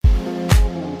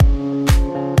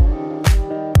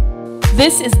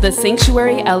This is the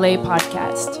Sanctuary LA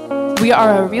podcast. We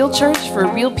are a real church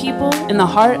for real people in the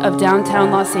heart of downtown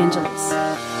Los Angeles.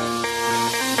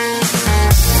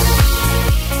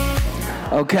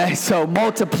 Okay, so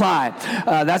multiply.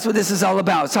 That's what this is all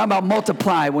about. It's talking about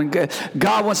multiply. When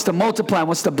God wants to multiply,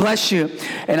 wants to bless you.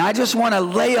 And I just want to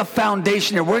lay a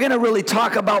foundation here. We're going to really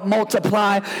talk about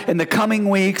multiply in the coming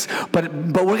weeks, but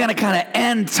we're going to kind of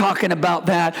end talking about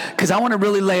that because I want to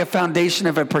really lay a foundation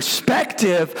of a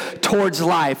perspective towards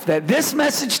life. That this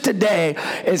message today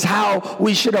is how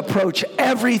we should approach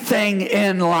everything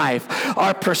in life.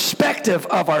 Our perspective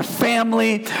of our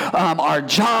family, our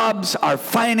jobs, our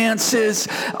finances,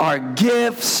 our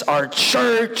gifts, our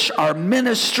church, our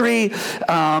ministry,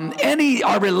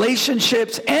 our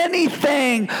relationships,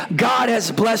 anything God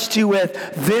has blessed you with,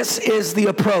 this is the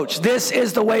approach. This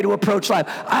is the way to approach life.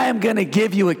 I am going to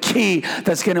give you a key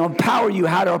that's going to empower you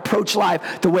how to approach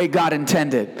life the way God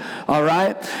intended. All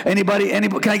right? Anybody,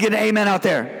 can I get an amen out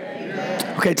there?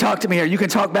 Okay, talk to me here. You can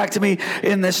talk back to me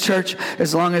in this church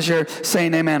as long as you're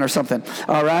saying amen or something.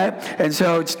 All right? And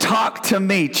so it's talk to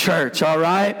me, church. All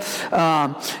right?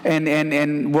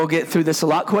 And we'll get through this a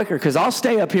lot quicker because I'll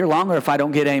stay up here longer if I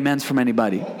don't get amens from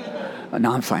anybody.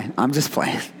 No, I'm fine. I'm just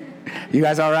playing. You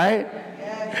guys all right?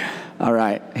 All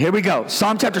right. Here we go.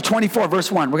 Psalm chapter 24, verse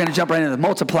 1. We're going to jump right into the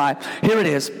multiply. Here it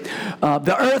is.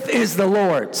 The earth is the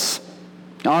Lord's.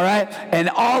 All right? And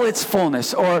all its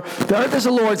fullness. Or the earth is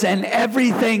the Lord's and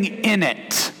everything in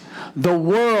it. The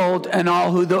world and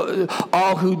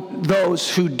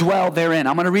those who dwell therein.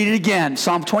 I'm going to read it again.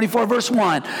 Psalm 24 verse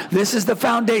 1. This is the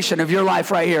foundation of your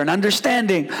life right here. An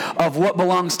understanding of what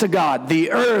belongs to God.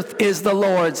 The earth is the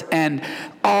Lord's and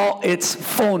all its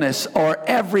fullness, or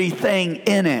everything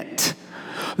in it.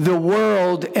 The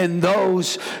world and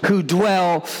those who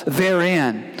dwell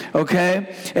therein.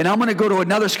 Okay? And I'm going to go to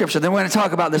another scripture. Then we're going to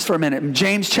talk about this for a minute.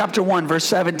 James chapter 1 verse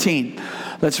 17.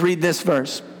 Let's read this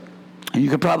verse. And you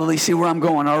can probably see where I'm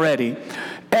going already.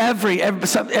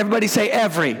 Everybody say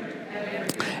every.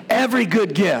 Every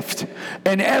good gift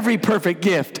and every perfect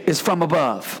gift is from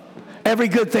above. Every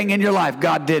good thing in your life,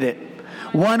 God did it.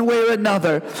 One way or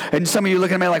another. And some of you are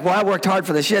looking at me like, well, I worked hard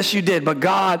for this. Yes, you did. But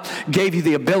God gave you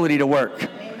the ability to work.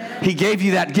 He gave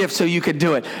you that gift so you could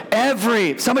do it.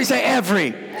 Somebody say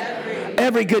every.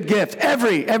 Every good gift.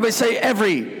 Everybody say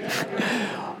every.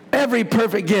 Every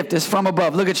perfect gift is from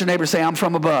above. Look at your neighbor, say, I'm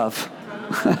from above.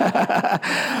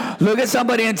 Look at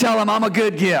somebody and tell them, I'm a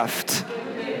good gift.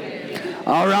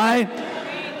 All right?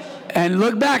 And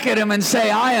look back at him and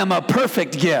say, I am a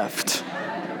perfect gift.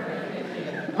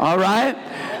 All right?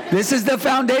 This is the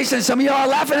foundation. Some of y'all are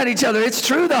laughing at each other. It's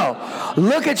true, though.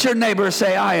 Look at your neighbor and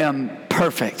say, I am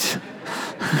perfect.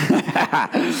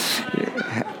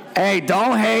 Hey,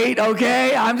 don't hate,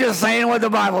 okay? I'm just saying what the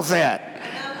Bible said.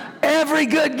 Every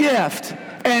good gift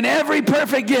and every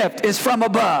perfect gift is from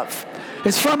above.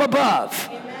 It's from above.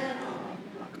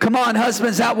 Come on,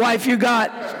 husbands, that wife you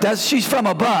got, she's from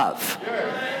above.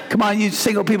 Come on, you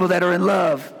single people that are in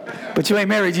love, but you ain't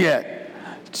married yet.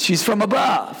 She's from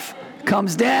above.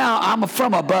 Comes down, I'm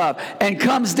from above. And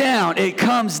comes down, it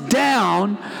comes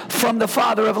down from the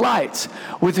Father of lights,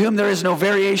 with whom there is no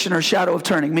variation or shadow of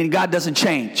turning, meaning God doesn't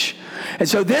change. And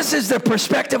so this is the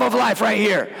perspective of life right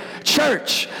here.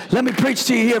 Church, let me preach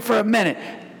to you here for a minute.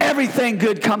 Everything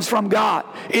good comes from God.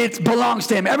 It belongs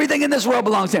to Him. Everything in this world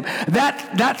belongs to Him.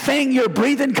 That thing you're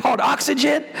breathing called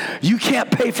oxygen, you can't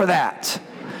pay for that.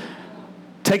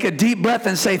 Take a deep breath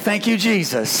and say, thank you,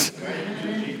 Jesus.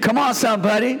 Come on,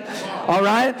 somebody. All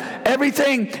right?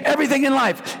 Everything in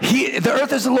life. The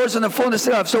earth is the Lord's and the fullness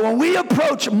thereof. So when we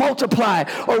approach multiply,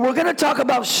 or we're going to talk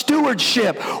about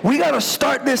stewardship, we got to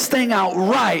start this thing out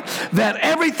right, that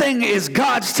everything is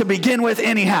God's to begin with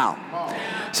anyhow.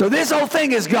 So this whole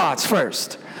thing is God's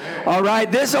first. All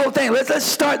right, this whole thing. Let's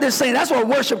start this thing. That's where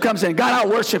worship comes in. God, I'll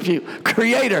worship you,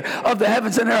 creator of the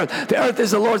heavens and earth. The earth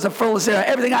is the Lord's, the fullness thereof.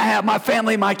 Everything I have, my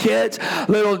family, my kids,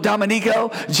 little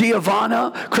Dominico,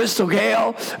 Giovanna, Crystal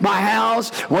Gale, my house,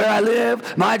 where I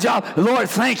live, my job. Lord,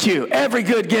 thank you. Every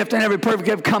good gift and every perfect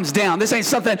gift comes down. This ain't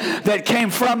something that came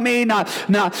from me.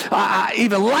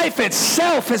 Even life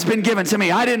itself has been given to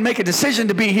me. I didn't make a decision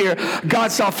to be here.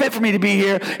 God saw fit for me to be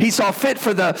here. He saw fit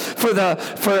for the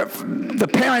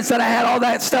parents that I had, all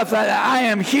that stuff. I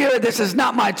am here. This is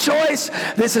not my choice.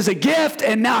 This is a gift.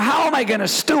 And now how am I going to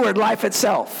steward life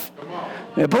itself?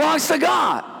 It belongs to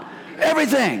God.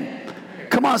 Everything.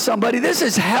 Come on, somebody. This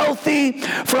is healthy,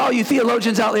 for all you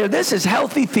theologians out there, this is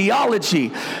healthy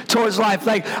theology towards life.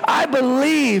 Like, I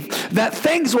believe that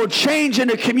things will change in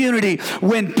a community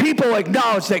when people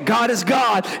acknowledge that God is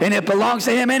God and it belongs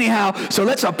to him anyhow. So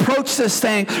let's approach this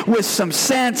thing with some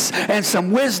sense and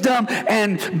some wisdom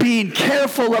and being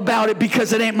careful about it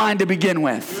because it ain't mine to begin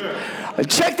with.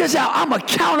 Check this out. I'm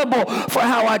accountable for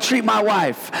how I treat my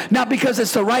wife. Not because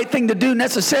it's the right thing to do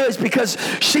necessarily. It's because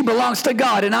she belongs to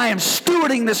God and I am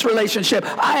stewarding this relationship.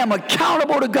 I am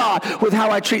accountable to God with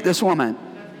how I treat this woman.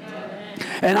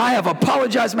 And I have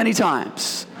apologized many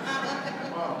times.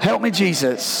 Help me,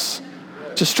 Jesus.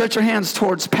 Just stretch your hands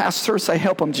towards Pastor. Say,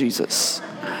 help him, Jesus.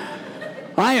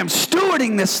 I am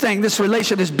stewarding this thing, this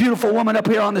relationship, this beautiful woman up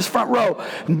here on this front row.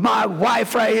 My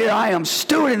wife right here, I am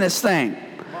stewarding this thing.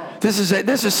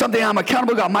 This is something I'm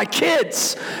accountable to God. My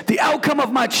kids, the outcome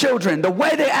of my children, the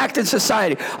way they act in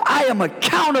society, I am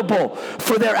accountable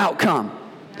for their outcome.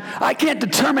 I can't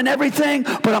determine everything,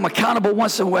 but I'm accountable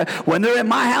once in a while. When they're in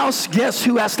my house, guess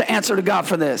who has to answer to God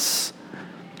for this?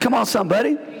 Come on,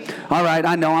 somebody. All right,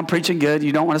 I know I'm preaching good.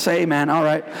 You don't want to say amen. All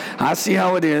right, I see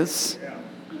how it is.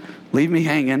 Leave me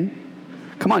hanging.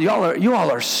 Come on, you all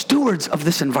are stewards of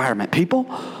this environment, people.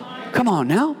 Come on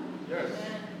now.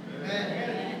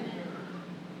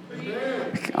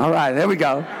 All right, there we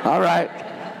go. All right.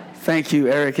 Thank you,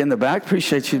 Eric, in the back.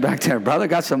 Appreciate you back there, brother.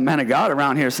 Got some men of God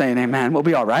around here saying amen. We'll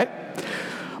be all right.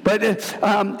 But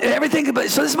everything, so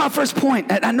this is my first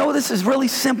point. And I know this is really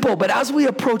simple, but as we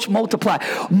approach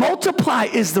multiply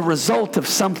is the result of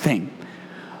something.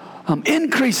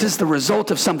 Increase is the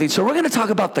result of something. So we're going to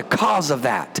talk about the cause of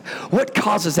that. What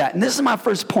causes that? And this is my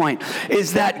first point,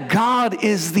 is that God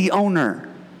is the owner.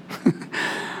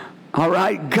 All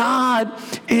right? God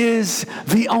is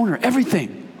the owner.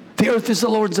 Everything. The earth is the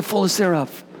Lord's, the fullness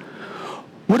thereof.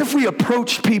 What if we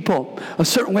approach people a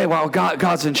certain way? Well,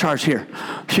 God's in charge here.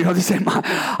 You know,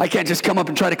 I can't just come up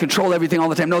and try to control everything all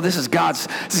the time. No, this is God's.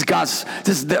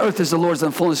 The earth is the Lord's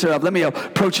and the fullness thereof. Let me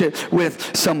approach it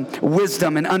with some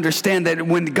wisdom and understand that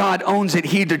when God owns it,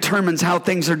 he determines how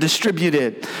things are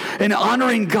distributed. And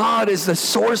honoring God as the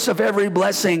source of every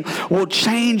blessing will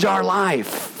change our life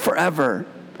forever.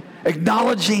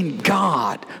 Acknowledging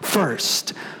God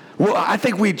first. Well, I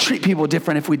think we'd treat people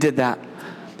different if we did that.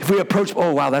 If we approach,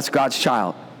 oh, wow, that's God's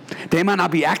child. They might not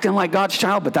be acting like God's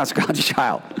child, but that's God's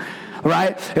child,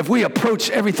 right? If we approach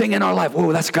everything in our life,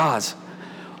 oh, that's God's.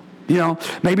 You know,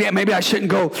 maybe I shouldn't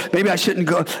go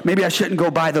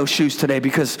buy those shoes today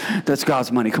because that's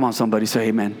God's money. Come on, somebody say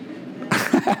amen.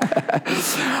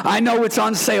 I know it's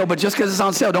on sale, but just because it's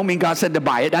on sale don't mean God said to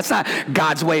buy it. That's not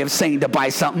God's way of saying to buy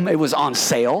something. It was on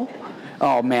sale.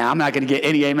 Oh, man, I'm not going to get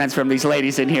any amens from these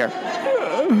ladies in here.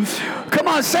 Come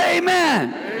on, say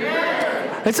amen.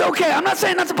 It's okay. I'm not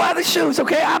saying not to buy the shoes,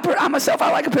 okay? I myself,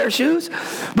 I like a pair of shoes.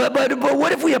 But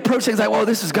what if we approach things like, well,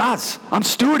 this is God's. I'm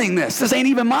stewarding this. This ain't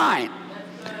even mine.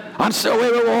 Wait,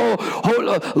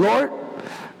 Lord,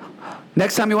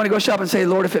 next time you want to go shopping, say,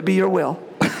 Lord, if it be your will.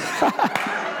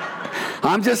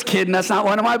 I'm just kidding. That's not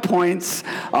one of my points.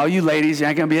 Oh, you ladies, you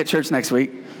ain't going to be at church next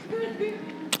week.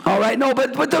 All right, no,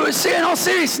 but in all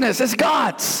seriousness, it's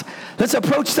God's. Let's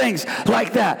approach things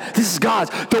like that. This is God's.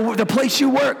 The place you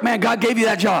work, man, God gave you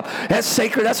that job. That's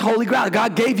sacred. That's holy ground.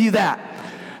 God gave you that.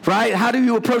 Right? How do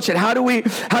you approach it? How do we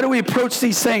approach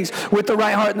these things with the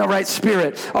right heart and the right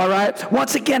spirit? All right?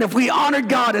 Once again, if we honor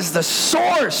God as the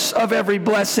source of every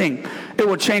blessing, it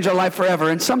will change our life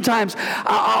forever. And sometimes,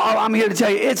 I'm here to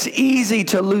tell you, it's easy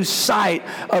to lose sight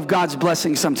of God's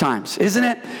blessings sometimes, isn't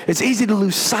it? It's easy to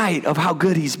lose sight of how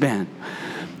good he's been.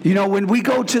 You know, when we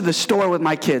go to the store with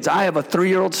my kids, I have a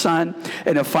 3-year-old son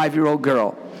and a 5-year-old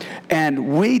girl.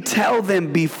 And we tell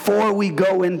them before we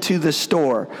go into the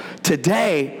store,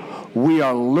 today we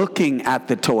are looking at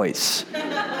the toys.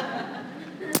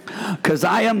 Because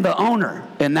I am the owner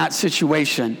in that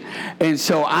situation. And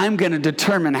so I'm going to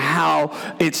determine how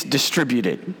it's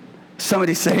distributed.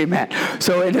 Somebody say amen.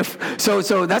 So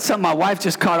that's something my wife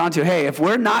just caught on to. Hey, if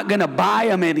we're not going to buy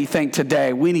them anything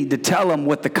today, we need to tell them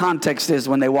what the context is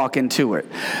when they walk into it.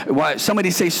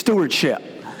 Somebody say stewardship.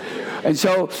 And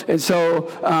so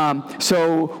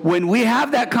when we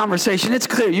have that conversation, it's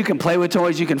clear. You can play with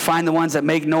toys. You can find the ones that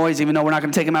make noise, even though we're not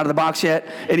going to take them out of the box yet.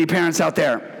 Any parents out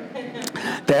there?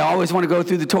 They always want to go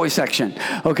through the toy section,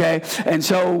 okay? And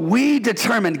so we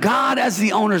determine, God as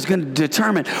the owner is going to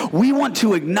determine. We want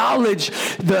to acknowledge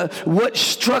what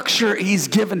structure he's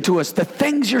given to us, the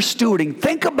things you're stewarding.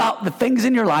 Think about the things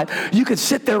in your life. You could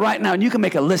sit there right now and you can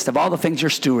make a list of all the things you're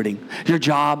stewarding. Your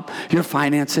job, your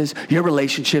finances, your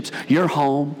relationships, your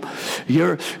home,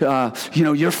 your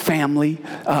family,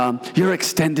 your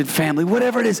extended family,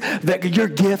 whatever it is, your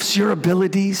gifts, your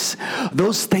abilities,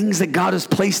 those things that God has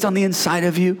placed on the inside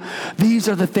of you. These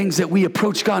are the things that we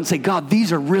approach God and say, God,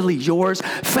 these are really yours.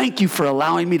 Thank you for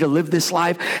allowing me to live this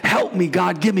life. Help me,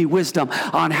 God. Give me wisdom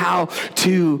on how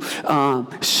to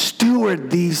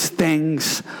steward these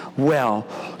things well.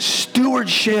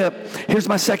 Stewardship, here's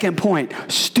my second point.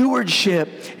 Stewardship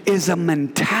is a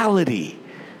mentality,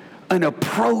 an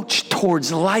approach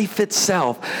towards life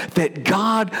itself that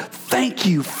God, thank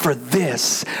you for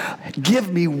this.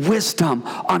 Give me wisdom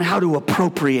on how to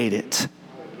appropriate it.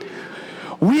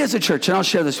 We as a church, and I'll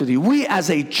share this with you, we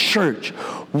as a church,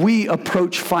 we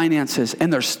approach finances,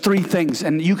 and there's three things,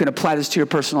 and you can apply this to your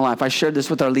personal life. I shared this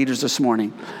with our leaders this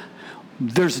morning.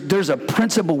 There's a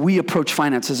principle we approach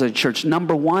finances as a church.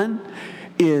 Number one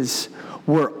is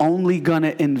we're only going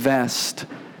to invest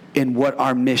in what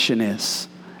our mission is.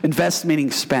 Invest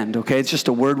meaning spend, okay? It's just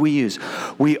a word we use.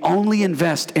 We only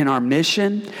invest in our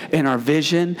mission, in our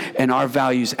vision, and our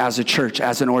values as a church,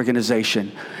 as an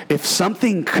organization. If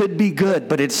something could be good,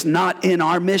 but it's not in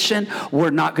our mission,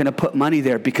 we're not going to put money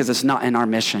there because it's not in our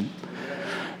mission.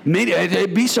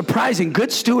 It'd be surprising.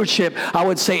 Good stewardship, I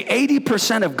would say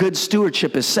 80% of good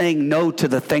stewardship is saying no to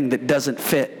the thing that doesn't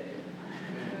fit.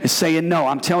 Is saying no.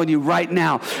 I'm telling you right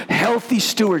now, healthy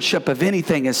stewardship of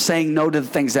anything is saying no to the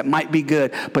things that might be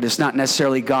good, but it's not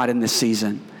necessarily God in this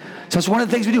season. So it's one of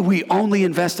the things we do. We only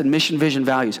invest in mission, vision,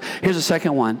 values. Here's the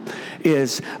second one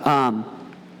is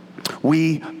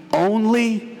we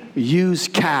only use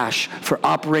cash for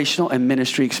operational and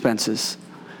ministry expenses.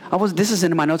 This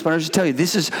isn't in my notes, but I'll just tell you,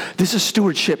 this is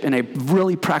stewardship in a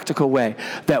really practical way,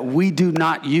 that we do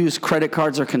not use credit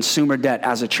cards or consumer debt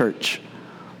as a church.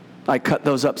 I cut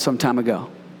those up some time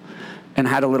ago and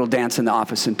had a little dance in the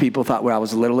office, and people thought, well, I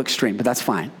was a little extreme, but that's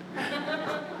fine.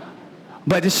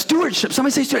 But the stewardship,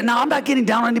 somebody say stewardship. Now, I'm not getting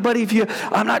down on anybody.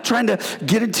 I'm not trying to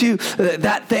get into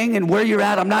that thing and where you're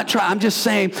at. I'm just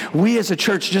saying we as a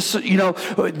church, just so you know,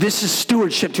 this is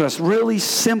stewardship to us. Really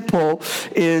simple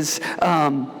is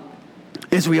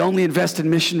we only invest in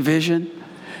mission, vision,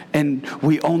 and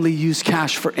we only use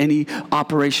cash for any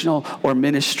operational or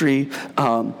ministry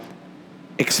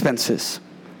expenses.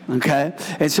 Okay?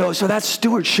 And so that's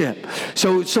stewardship.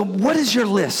 So what is your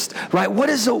list, right? What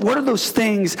are those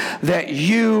things that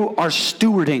you are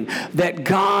stewarding that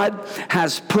God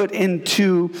has put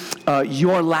into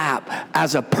your lap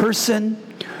as a person,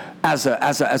 as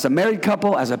a married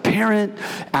couple, as a parent,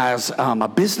 as a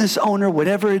business owner,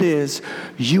 whatever it is,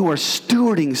 you are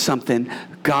stewarding something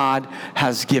God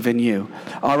has given you.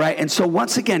 All right? And so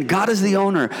once again, God is the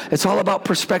owner. It's all about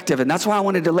perspective. And that's why I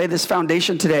wanted to lay this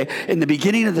foundation today in the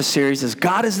beginning of the series is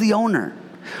God is the owner.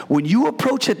 When you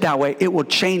approach it that way, it will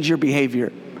change your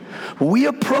behavior. We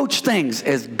approach things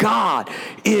as God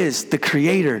is the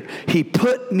creator. He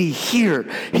put me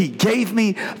here. He gave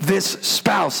me this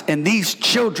spouse and these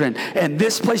children and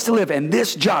this place to live and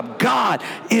this job. God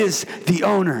is the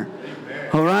owner.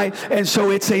 All right? And so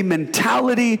it's a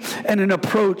mentality and an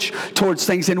approach towards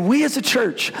things. And we as a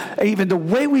church, even the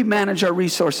way we manage our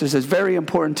resources is very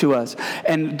important to us.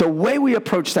 And the way we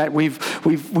approach that,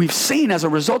 we've seen as a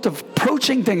result of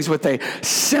approaching things with a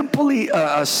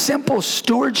simple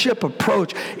stewardship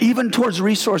approach, even towards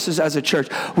resources as a church,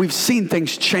 we've seen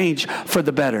things change for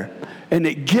the better. And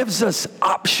it gives us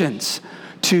options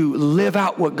to live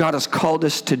out what God has called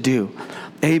us to do.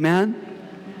 Amen?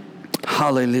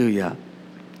 Hallelujah.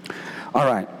 All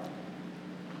right.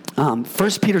 1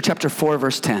 Peter chapter 4,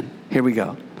 verse 10. Here we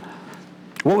go.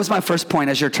 What was my first point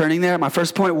as you're turning there? My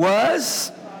first point was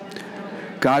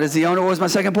God is the owner. What was my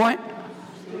second point?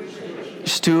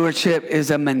 Stewardship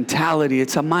is a mentality.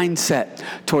 It's a mindset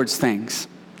towards things.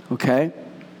 Okay?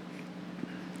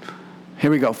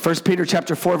 Here we go. 1 Peter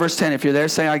chapter 4, verse 10. If you're there,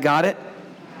 say, I got it.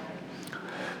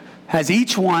 Has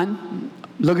each one,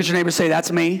 look at your neighbor, say,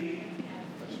 that's me.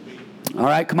 All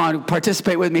right, come on,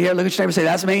 participate with me here. Look at your neighbor, say,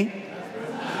 that's me.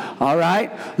 All right,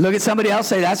 look at somebody else,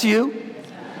 say, that's you.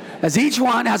 As each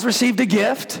one has received a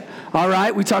gift, all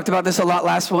right, we talked about this a lot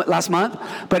last month,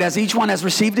 but as each one has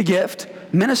received a gift,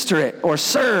 minister it or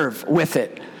serve with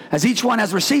it As each one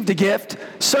has received a gift,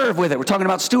 serve with it. We're talking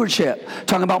about stewardship.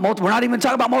 We're not even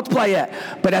talking about multiply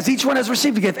yet. But as each one has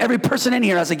received a gift, every person in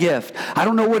here has a gift. I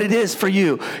don't know what it is for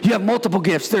you. You have multiple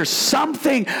gifts. There's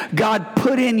something God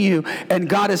put in you, and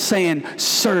God is saying,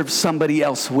 serve somebody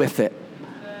else with it.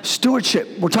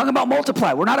 Stewardship. We're talking about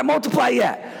multiply. We're not at multiply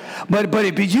yet. But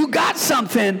if you got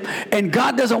something, and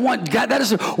God doesn't want,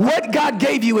 what God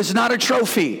gave you is not a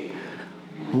trophy.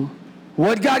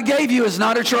 What God gave you is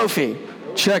not a trophy.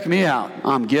 Check me out.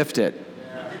 I'm gifted.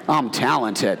 I'm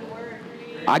talented.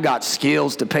 I got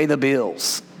skills to pay the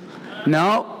bills.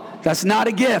 No, that's not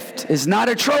a gift. It's not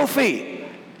a trophy.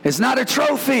 It's not a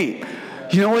trophy.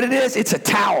 You know what it is? It's a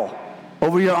towel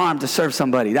over your arm to serve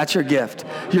somebody. That's your gift.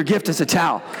 Your gift is a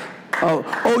towel.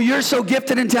 Oh, you're so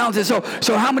gifted and talented. So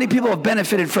how many people have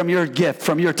benefited from your gift,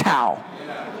 from your towel?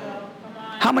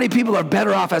 How many people are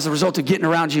better off as a result of getting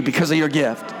around you because of your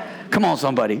gift? Come on,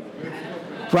 somebody.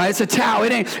 Right? It's a towel.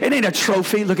 It ain't a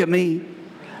trophy. Look at me.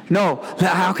 No.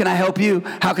 How can I help you?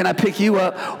 How can I pick you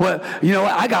up? Well, you know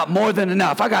what? I got more than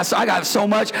enough. I got so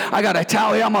much. I got a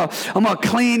towel here. I'm gonna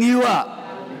clean you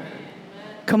up.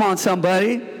 Come on,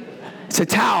 somebody. It's a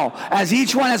towel. As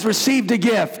each one has received a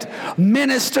gift,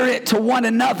 minister it to one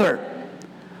another.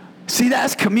 See,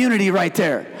 that's community right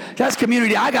there. That's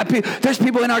community. There's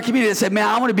people in our community that said, man,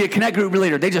 I want to be a Connect group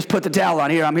leader. They just put the towel on.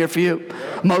 Here, I'm here for you.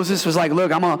 Moses was like,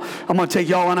 look, I'm gonna take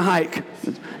y'all on a hike.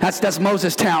 That's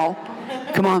Moses' towel.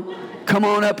 Come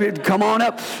on up here. Come on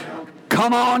up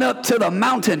to the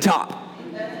mountaintop.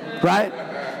 Right?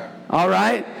 All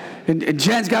right? And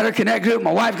Jen's got her Connect group.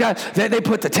 My wife they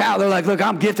put the towel. They're like, look,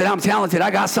 I'm gifted. I'm talented.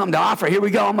 I got something to offer. Here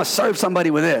we go. I'm going to serve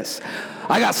somebody with this.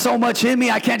 I got so much in me,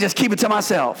 I can't just keep it to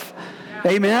myself.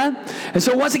 Amen? And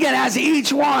so once again, as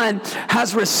each one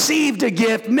has received a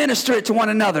gift, minister it to one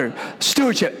another.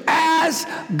 Stewardship. As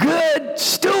good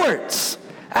stewards.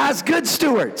 As good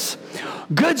stewards.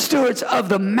 Good stewards of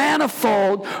the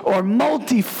manifold or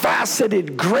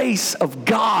multifaceted grace of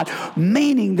God,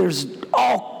 meaning there's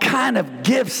all kind of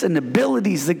gifts and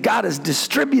abilities that God has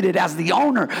distributed as the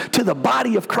owner to the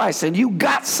body of Christ, and you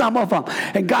got some of them,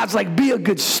 and God's like, be a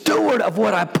good steward of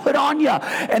what I put on you.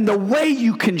 And the way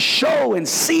you can show and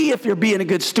see if you're being a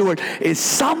good steward is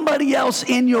somebody else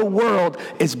in your world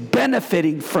is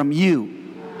benefiting from you.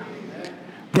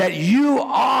 That you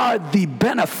are the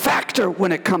benefactor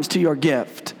when it comes to your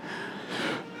gift.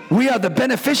 We are the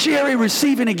beneficiary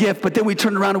receiving a gift, but then we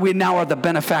turn around and we now are the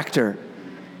benefactor.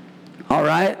 All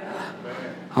right?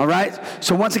 All right?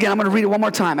 So once again, I'm going to read it one more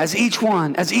time. As each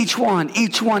one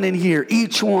in here,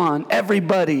 each one,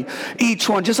 everybody, each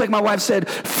one. Just like my wife said,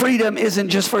 freedom isn't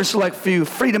just for a select few.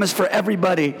 Freedom is for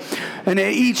everybody. And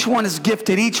each one is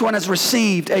gifted. Each one has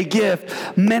received a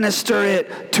gift. Minister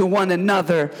it to one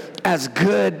another as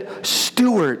good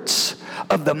stewards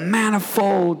of the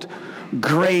manifold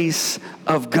grace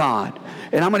of God.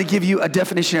 And I'm going to give you a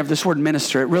definition of this word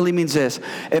minister. It really means this.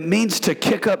 It means to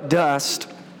kick up dust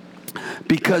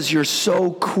because you're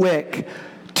so quick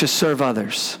to serve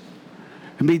others.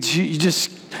 It means you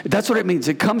just, that's what it means.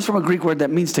 It comes from a Greek word that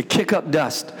means to kick up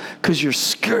dust because you're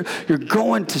scared, you're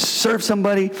going to serve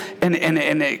somebody and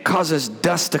it causes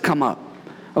dust to come up.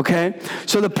 Okay?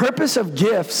 So the purpose of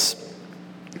gifts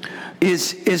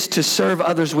is to serve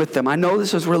others with them. I know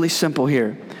this is really simple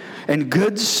here. And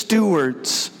good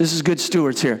stewards, this is good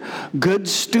stewards here. Good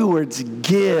stewards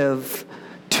give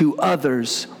to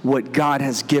others what God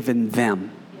has given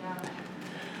them.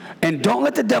 And don't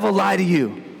let the devil lie to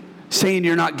you saying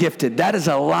you're not gifted. That is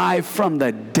a lie from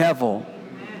the devil.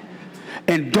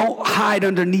 And don't hide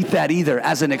underneath that either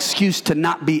as an excuse to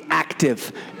not be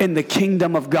active in the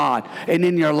kingdom of God and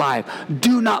in your life.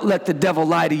 Do not let the devil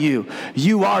lie to you.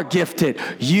 You are gifted.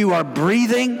 You are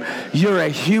breathing. You're a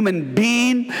human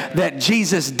being that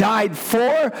Jesus died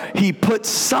for. He put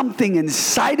something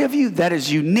inside of you that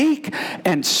is unique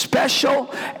and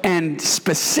special and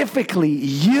specifically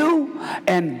you.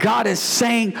 And God is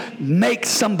saying, make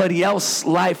somebody else's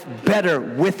life better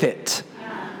with it.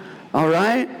 All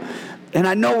right? And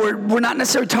I know we're not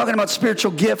necessarily talking about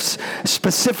spiritual gifts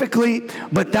specifically,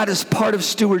 but that is part of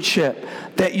stewardship.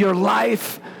 That your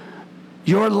life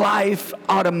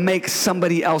ought to make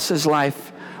somebody else's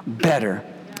life better.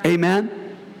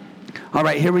 Amen? All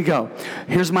right, here we go.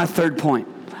 Here's my third point.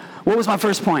 What was my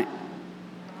first point?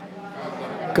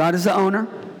 God is the owner.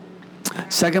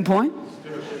 Second point?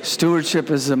 Stewardship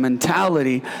is a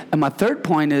mentality. And my third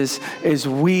point is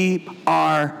we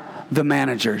are the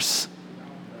managers.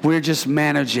 We're just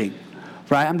managing,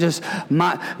 right?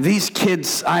 These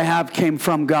kids I have came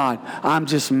from God. I'm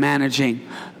just managing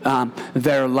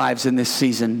their lives in this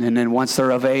season. And then once they're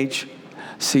of age,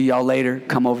 see y'all later,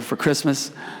 come over for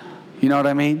Christmas. You know what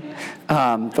I mean?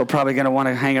 They're probably going to want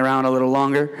to hang around a little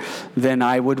longer than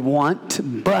I would want,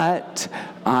 but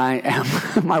I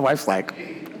am, my wife's like,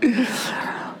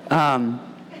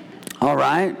 all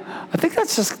right. I think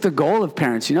that's just the goal of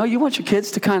parents. You know, you want your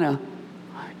kids to kind of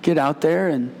get out there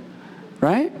and,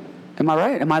 right? Am I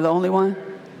right? Am I the only one?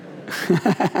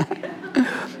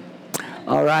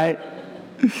 All right.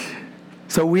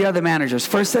 So we are the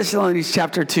managers. 1 Thessalonians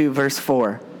chapter 2, verse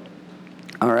 4.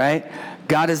 All right.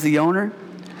 God is the owner.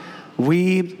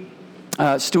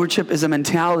 Stewardship is a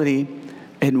mentality,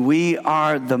 and we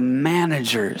are the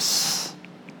managers.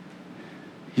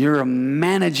 You're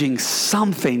managing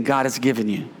something God has given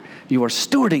you. You are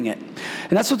stewarding it.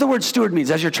 And that's what the word steward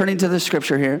means. As you're turning to the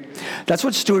scripture here, that's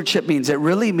what stewardship means. It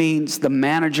really means the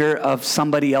manager of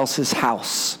somebody else's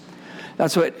house.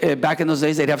 That's what, back in those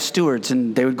days, they'd have stewards,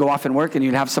 and they would go off and work, and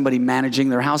you'd have somebody managing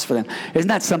their house for them. Isn't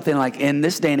that something like in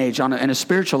this day and age, in a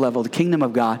spiritual level, the kingdom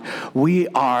of God, we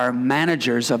are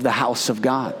managers of the house of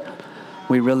God.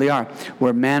 We really are.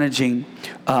 We're managing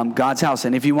God's house.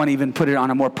 And if you want to even put it on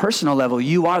a more personal level,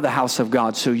 you are the house of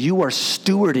God. So you are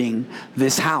stewarding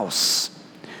this house.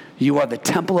 You are the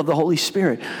temple of the Holy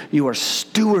Spirit. You are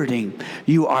stewarding.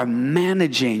 You are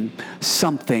managing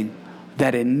something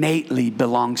that innately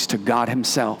belongs to God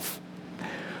himself.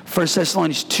 1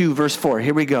 Thessalonians 2, verse 4.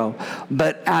 Here we go.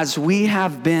 But as we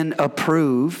have been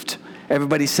approved,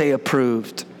 everybody say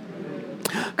approved.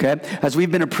 Okay, as we've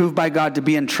been approved by God to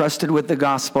be entrusted with the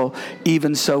gospel,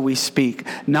 even so we speak,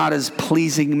 not as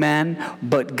pleasing men,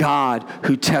 but God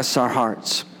who tests our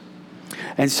hearts.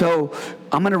 And so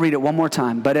I'm going to read it one more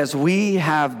time. But as we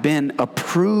have been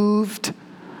approved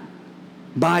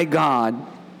by God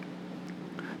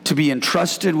to be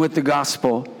entrusted with the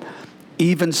gospel,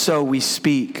 even so we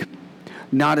speak,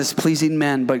 not as pleasing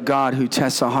men, but God who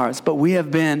tests our hearts. But we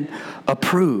have been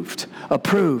approved.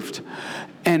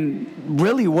 And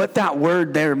really what that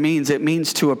word there means, it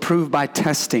means to approve by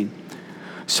testing,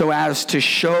 so as to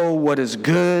show what is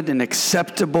good and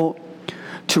acceptable,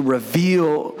 to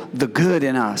reveal the good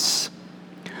in us.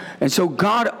 And so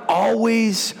God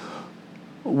always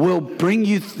will bring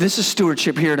you, this is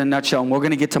stewardship here in a nutshell, and we're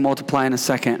going to get to multiply in a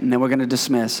second, and then we're going to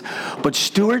dismiss. But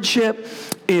stewardship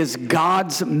is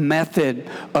God's method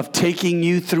of taking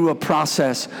you through a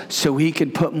process so he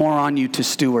can put more on you to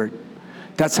steward.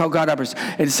 That's how God operates.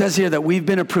 It says here that we've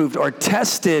been approved or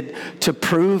tested to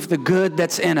prove the good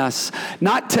that's in us.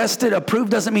 Not tested. Approved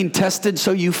doesn't mean tested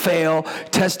so you fail,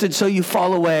 tested so you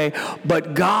fall away.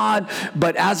 But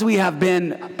as we have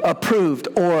been approved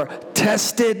or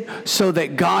tested so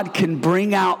that God can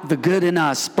bring out the good in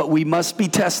us, but we must be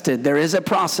tested. There is a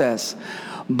process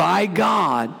by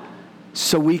God,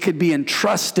 so we could be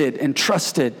entrusted.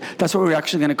 That's what we're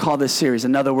actually going to call this series.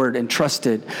 Another word,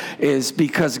 entrusted, is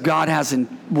because God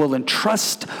will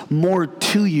entrust more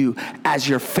to you as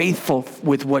you're faithful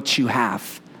with what you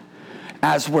have.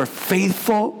 As we're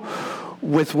faithful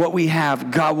with what we have,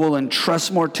 God will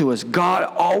entrust more to us. God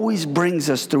always brings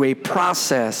us through a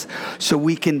process so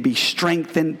we can be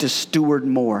strengthened to steward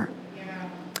more.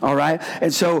 All right?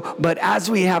 And so, but as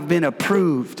we have been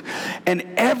approved, and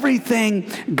everything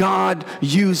God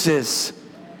uses,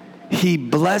 he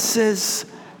blesses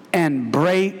and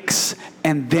breaks,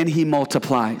 and then he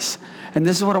multiplies. And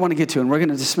this is what I want to get to, and we're going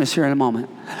to dismiss here in a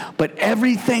moment. But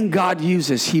everything God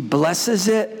uses, he blesses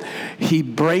it, he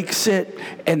breaks it,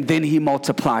 and then he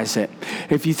multiplies it.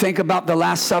 If you think about the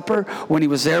Last Supper, when he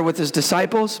was there with his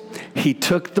disciples, he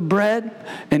took the bread.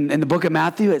 In the book of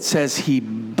Matthew, it says he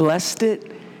blessed it,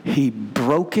 he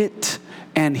broke it,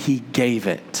 and he gave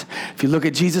it. If you look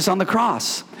at Jesus on the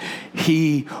cross,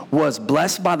 he was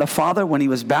blessed by the Father when he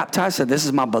was baptized. Said, "This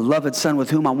is my beloved Son with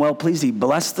whom I'm well pleased." He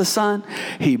blessed the Son,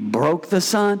 he broke the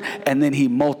Son, and then he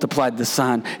multiplied the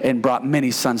Son and brought many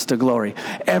sons to glory.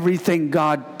 Everything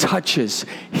God touches,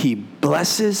 he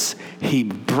blesses, he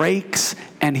breaks,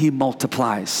 and he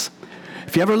multiplies.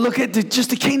 If you ever look at just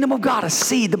the kingdom of God, a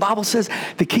seed, the Bible says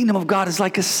the kingdom of God is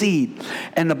like a seed.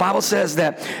 And the Bible says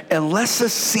that unless a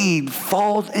seed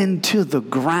falls into the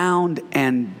ground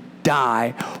and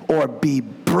die or be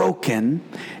broken,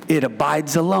 it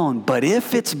abides alone. But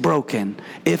if it's broken,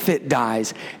 if it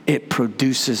dies, it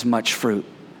produces much fruit.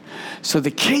 So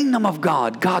the kingdom of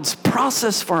God, God's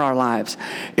process for our lives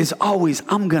is always,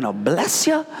 I'm going to bless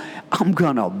you, I'm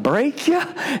going to break you,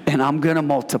 and I'm going to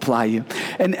multiply you.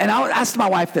 And I asked my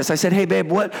wife this. I said, hey, babe,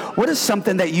 what is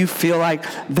something that you feel like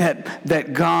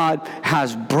that God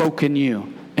has broken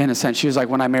you? In a sense, she was like,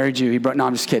 when I married you, he broke. No,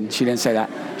 I'm just kidding. She didn't say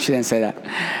that. She didn't say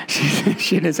that.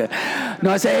 She didn't say that. No,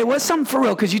 I say, hey, what's something for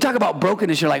real? Because you talk about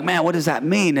brokenness, you're like, man, what does that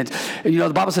mean? And you know,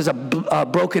 the Bible says a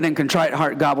broken and contrite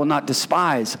heart God will not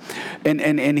despise.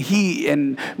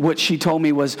 And what she told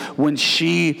me was when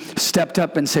she stepped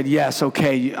up and said, yes,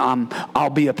 okay, I'll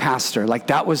be a pastor. Like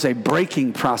that was a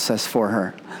breaking process for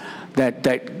her.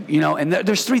 That you know, and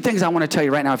there's three things I want to tell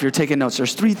you right now. If you're taking notes,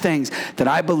 there's three things that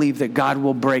I believe that God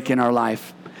will break in our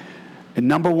life. And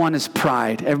number one is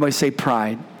pride. Everybody say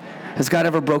pride. Has God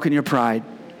ever broken your pride?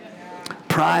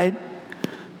 Pride,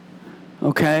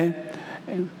 okay?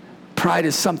 Pride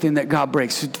is something that God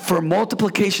breaks. For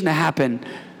multiplication to happen,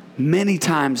 many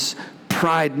times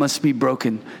pride must be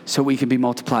broken so we can be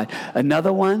multiplied.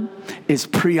 Another one is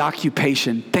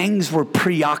preoccupation. Things we're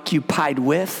preoccupied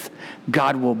with,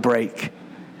 God will break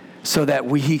so that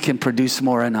He can produce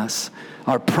more in us.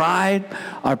 Our pride,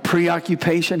 our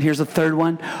preoccupation. Here's a third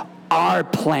one. Our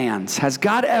plans. Has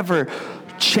God ever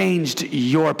changed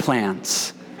your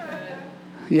plans?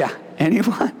 Yeah.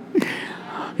 Anyone?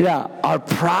 Yeah. Our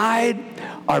pride,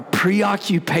 our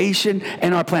preoccupation,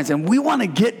 and our plans. And we want to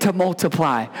get to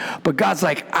multiply. But God's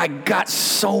like, I got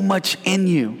so much in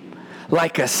you.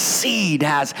 Like a seed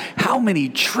has how many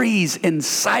trees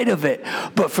inside of it.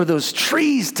 But for those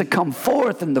trees to come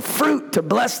forth and the fruit to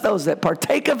bless those that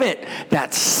partake of it,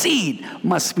 that seed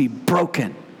must be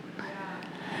broken.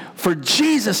 For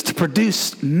Jesus to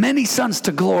produce many sons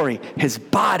to glory, his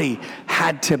body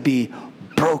had to be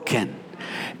broken.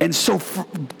 And so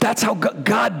that's how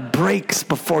God breaks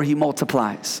before he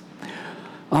multiplies.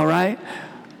 All right?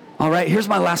 All right, here's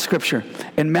my last scripture.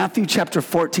 In Matthew chapter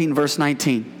 14, verse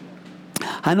 19.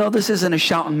 I know this isn't a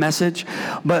shouting message,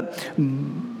 but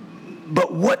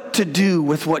what to do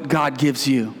with what God gives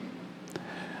you?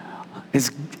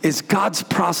 Is God's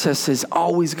process is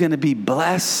always going to be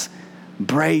bless,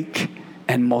 break,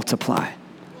 and multiply.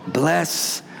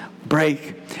 Bless,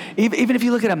 break. Even if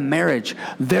you look at a marriage,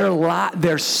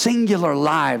 their singular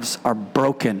lives are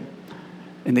broken.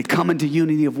 And they come into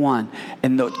unity of one.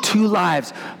 And the two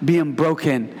lives being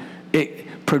broken,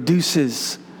 it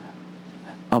produces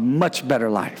a much better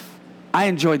life. I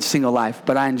enjoyed single life,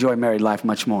 but I enjoy married life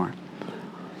much more.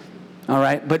 All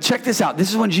right, but check this out. This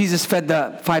is when Jesus fed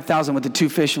the 5,000 with the 2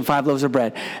 fish and 5 loaves of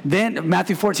bread. Then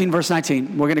Matthew 14, verse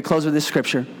 19, we're going to close with this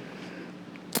scripture.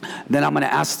 Then I'm going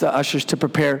to ask the ushers to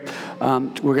prepare. We're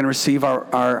going to receive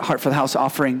our Heart for the House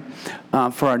offering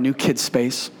for our new kids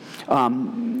space.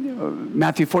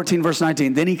 Matthew 14, verse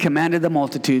 19, then he commanded the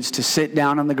multitudes to sit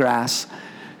down on the grass,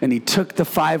 and he took the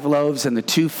 5 loaves and the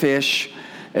 2 fish,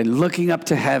 and looking up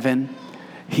to heaven,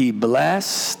 he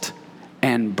blessed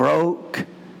and broke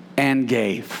and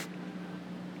gave.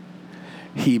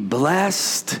 He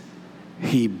blessed,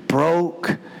 he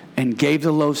broke, and gave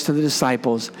the loaves to the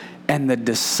disciples, and the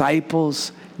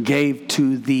disciples gave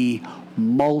to the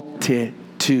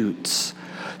multitudes.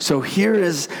 So here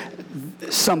is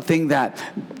something that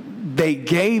they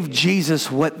gave Jesus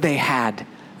what they had.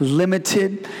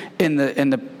 Limited in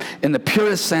the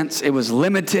purest sense, it was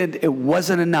limited. It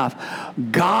wasn't enough.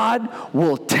 God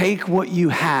will take what you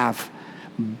have,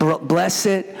 bless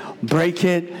it, break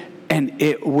it, and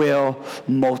it will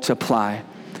multiply.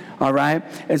 All right?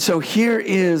 And so here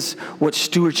is what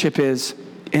stewardship is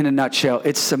in a nutshell.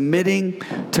 It's submitting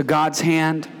to God's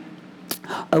hand,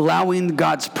 allowing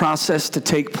God's process to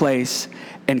take place,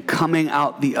 and coming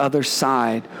out the other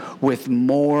side with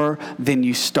more than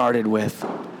you started with.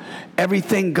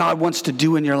 Everything God wants to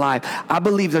do in your life.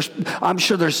 I'm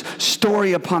sure there's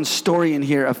story upon story in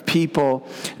here of people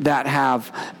that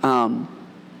have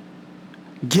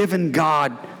given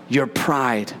God your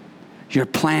pride, your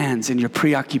plans, and your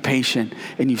preoccupation,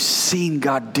 and you've seen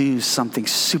God do something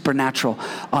supernatural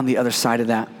on the other side of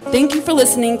that. Thank you for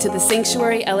listening to the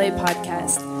Sanctuary LA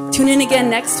podcast. Tune in again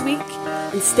next week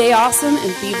and stay awesome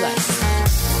and be blessed.